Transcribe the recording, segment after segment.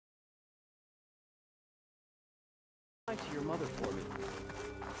to your mother for me.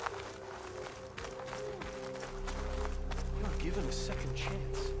 You are given a second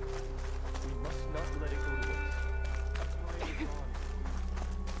chance. We must not let it go to waste.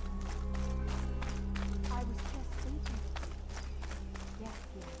 I was just thinking. Yes,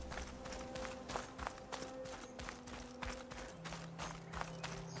 yes.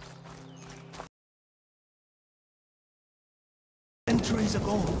 Centuries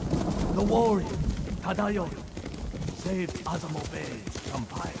ago, the warrior, Tadayo, saved Azamo Bay from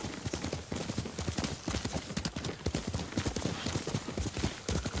pirates.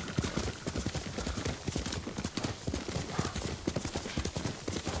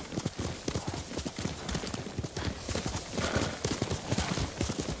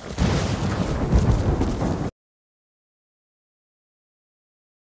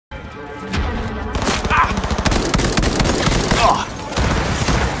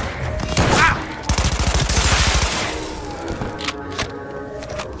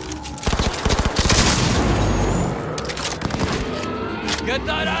 Get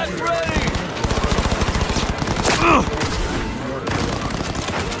that ass ready!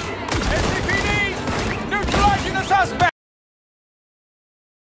 SCPD! Neutralizing the suspect!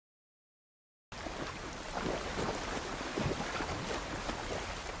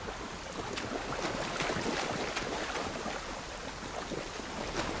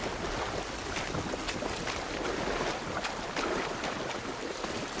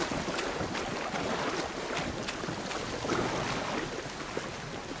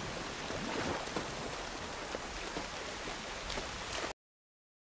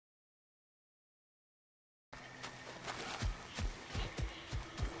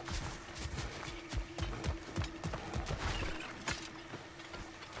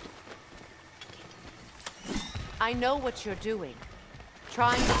 I know what you're doing.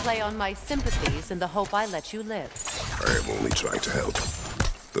 Trying to play on my sympathies in the hope I let you live. I am only trying to help.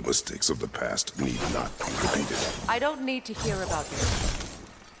 The mistakes of the past need not be repeated. I don't need to hear about you.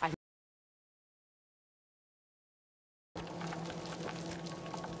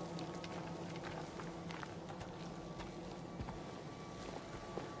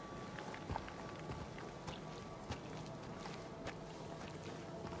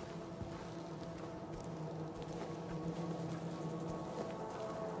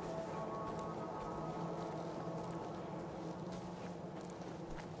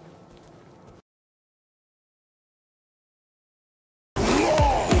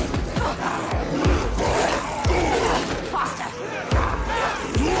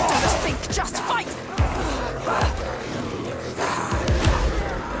 Just fight!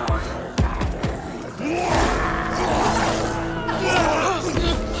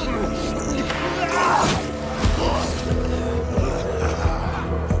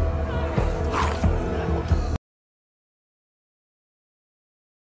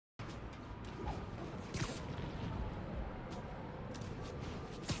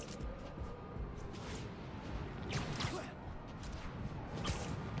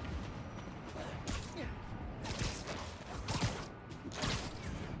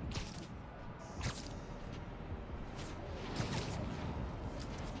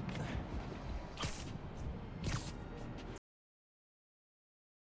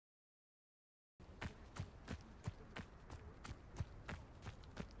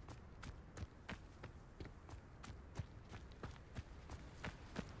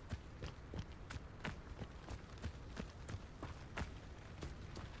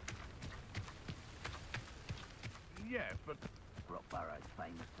 Yeah, but Rockborough's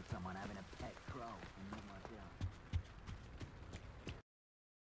famous for someone having a pet crow, and not myself.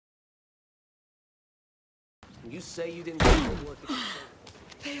 You say you didn't go to work at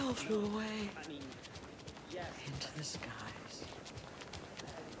They all flew away I mean, yes. into the skies.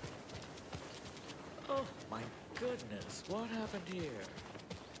 Oh my goodness, what happened here?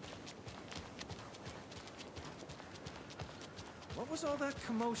 What was all that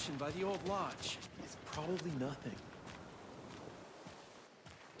commotion by the old lodge? It's probably nothing.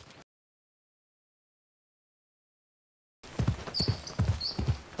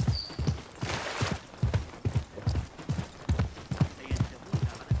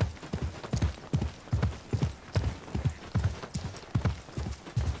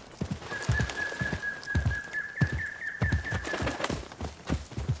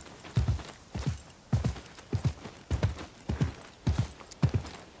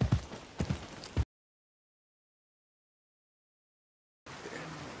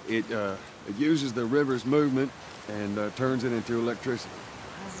 It uses the river's movement and turns it into electricity.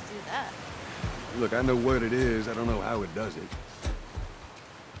 How does it do that? Look, I know what it is. I don't know how it does it.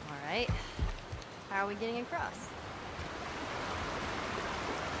 All right. How are we getting across?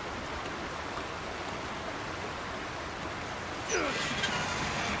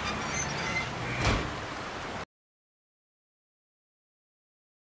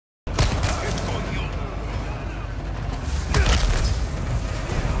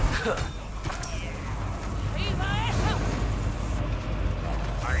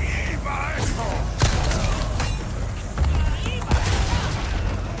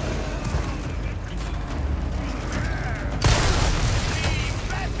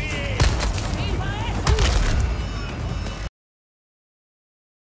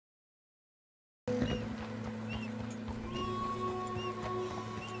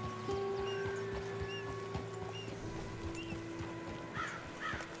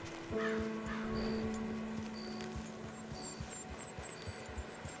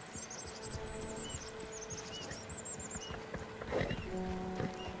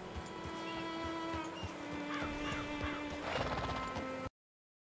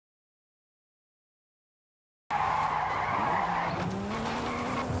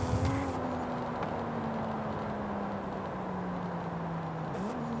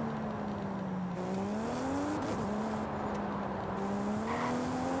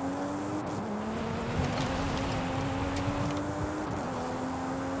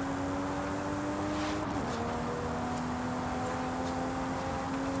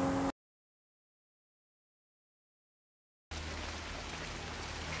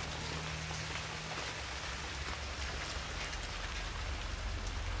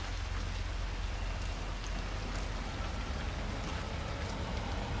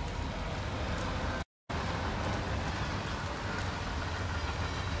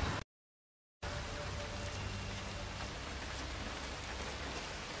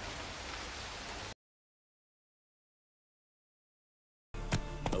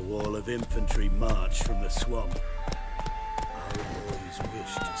 A wall of infantry marched from the swamp. Our boys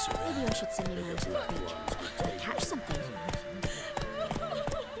wished to surrender. Maybe I should send you out to the creature. Might catch something.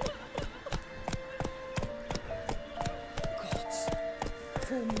 Gods.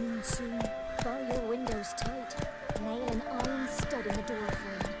 Full moon soon. Bar your windows tight. Nail an iron stud in the door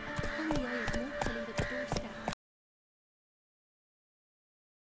frame. Only I have no clue that the doorstep.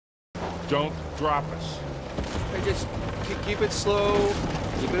 Don't drop us. Hey, just keep it slow.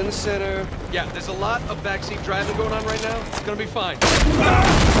 Keep it in the center. Yeah, there's a lot of backseat driving going on right now. It's gonna be fine.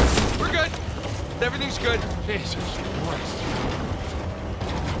 We're good. Everything's good. Jesus Christ.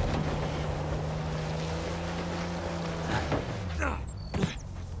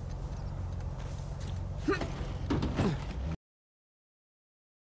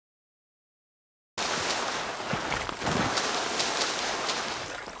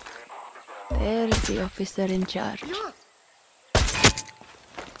 There's the officer in charge.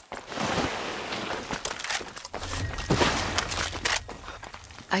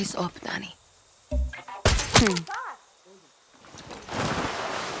 Eyes up, Danny.